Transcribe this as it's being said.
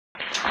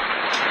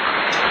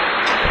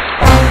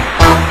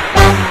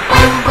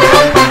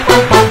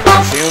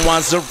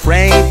was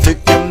afraid to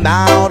come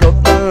out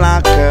of the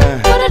locker.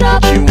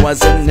 She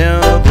was as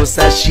nervous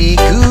as she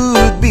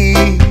could be.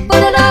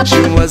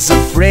 She was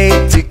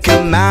afraid to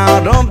come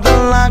out of the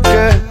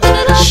locker.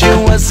 She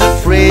was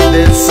afraid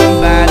that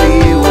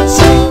somebody would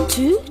say,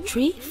 2,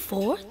 3,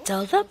 4,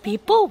 tell the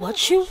people what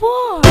she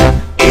wore.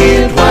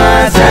 It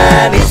was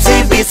an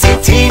itsy bitsy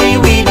teeny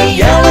weeny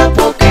yellow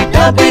polka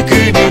dot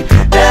bikini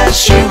that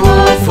she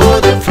wore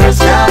for the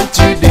first time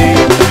today.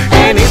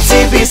 An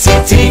itsy bitsy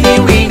teeny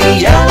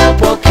weeny yellow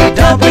polka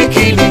dot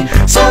bikini.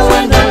 So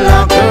in the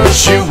locker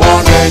she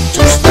wanted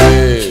to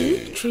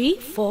stay. 2, 3,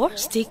 4,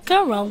 stick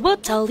around, we'll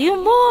tell you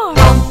more.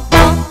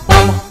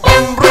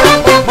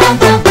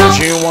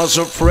 She was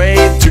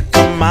afraid to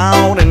come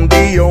out in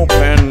the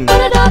open,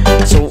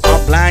 so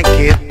a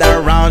blanket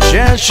around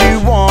her she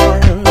wore.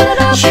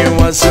 She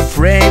was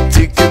afraid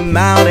to come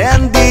out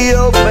in the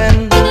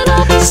open,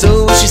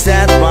 so she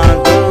sat one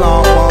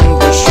along on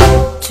the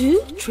shore.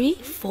 2, 3,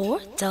 4,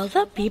 tell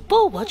the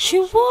people what she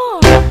wore.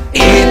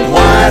 It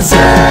was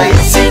a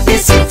itsy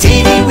bitsy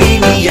teeny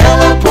weeny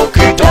yellow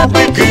polka dot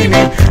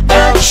bikini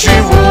that she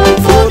wore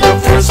for the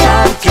first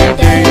time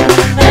today.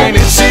 An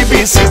itsy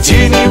bitsy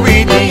teeny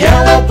weeny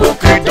yellow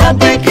polka dot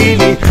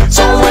bikini.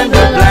 So in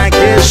the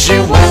blanket she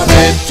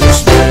wanted to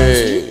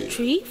stay. 2,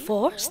 3,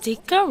 4,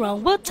 stick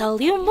around, we'll tell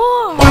you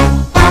more.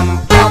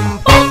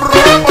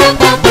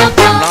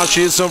 Now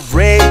she's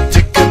afraid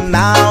to come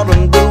out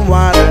on the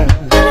water,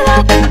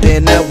 and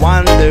then I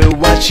wonder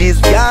what she's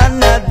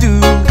gonna do.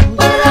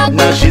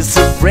 Now she's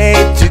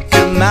afraid to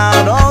come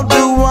out on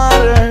the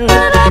water,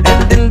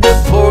 and then the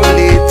poor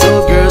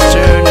little girl's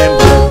turning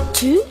blue.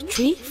 2,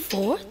 3,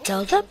 4,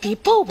 tell the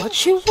people what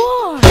she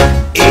wore.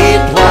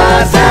 It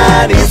was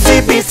an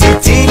itsy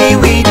bitsy teeny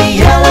weeny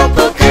yellow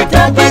polka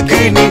dot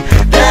bikini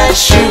that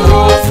she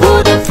wore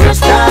for the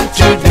first time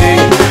today.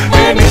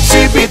 An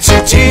itsy bitsy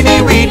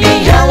teeny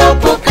weeny yellow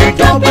polka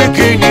dot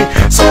bikini.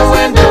 So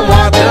in the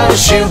water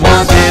she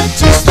wanted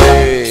to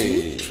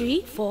stay. 2,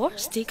 3, 4,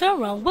 stick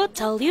around, we'll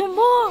tell you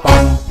more.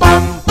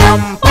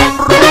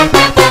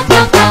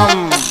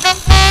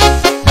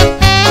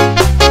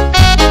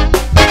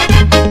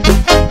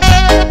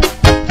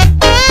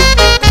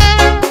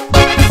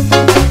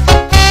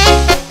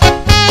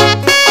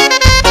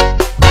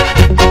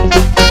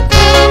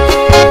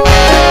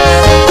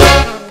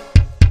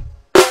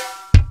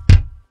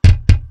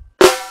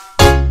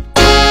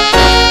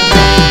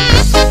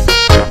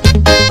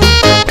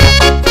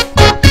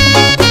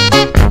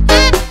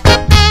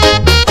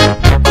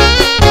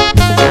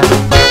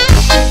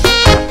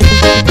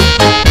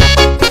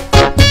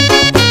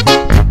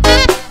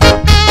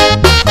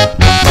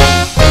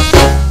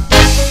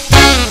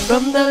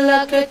 From the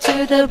locker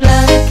to the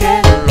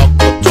blanket,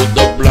 To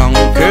the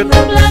blanket, from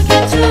the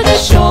blanket to the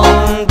shore.